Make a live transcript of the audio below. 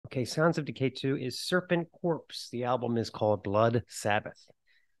Okay, Sounds of Decay 2 is Serpent Corpse. The album is called Blood Sabbath.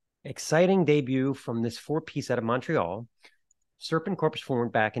 Exciting debut from this four-piece out of Montreal. Serpent Corpse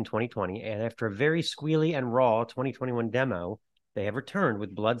formed back in 2020, and after a very squealy and raw 2021 demo, they have returned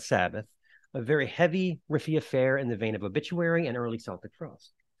with Blood Sabbath, a very heavy, riffy affair in the vein of Obituary and early Celtic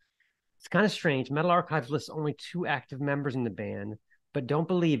Frost. It's kind of strange. Metal Archives lists only 2 active members in the band, but don't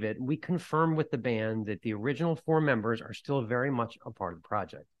believe it. We confirm with the band that the original 4 members are still very much a part of the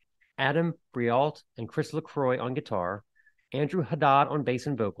project. Adam Briault and Chris LaCroix on guitar, Andrew Haddad on bass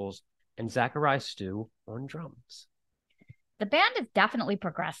and vocals, and Zachariah Stu on drums. The band is definitely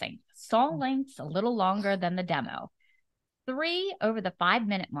progressing. Song length's a little longer than the demo. 3 over the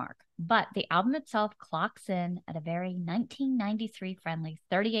 5-minute mark, but the album itself clocks in at a very 1993 friendly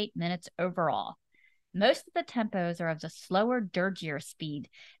 38 minutes overall. Most of the tempos are of the slower, dirgier speed,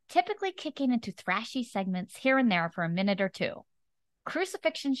 typically kicking into thrashy segments here and there for a minute or 2.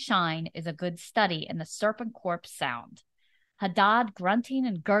 Crucifixion Shine is a good study in the Serpent Corpse sound. Haddad grunting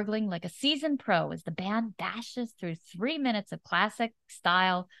and gurgling like a seasoned pro as the band dashes through 3 minutes of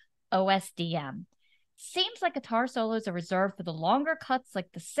classic-style OSDM. Seems like guitar solos are reserved for the longer cuts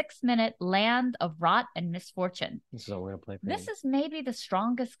like the 6-minute Land of Rot and Misfortune. This is all we're gonna play. This is maybe the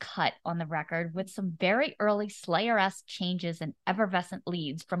strongest cut on the record, with some very early Slayer-esque changes and effervescent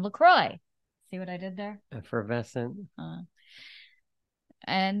leads from LaCroix. See what I did there? Effervescent.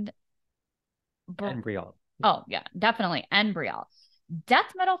 And Briault. Oh, yeah, definitely. And Briault.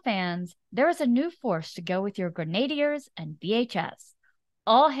 Death metal fans, there is a new force to go with your Grenadiers and VHS.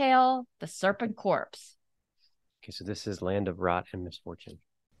 All hail the Serpent Corpse. Okay, so this is Land of Rot and Misfortune.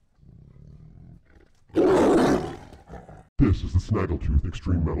 This is the Snaggletooth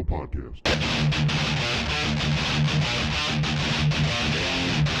Extreme Metal Podcast.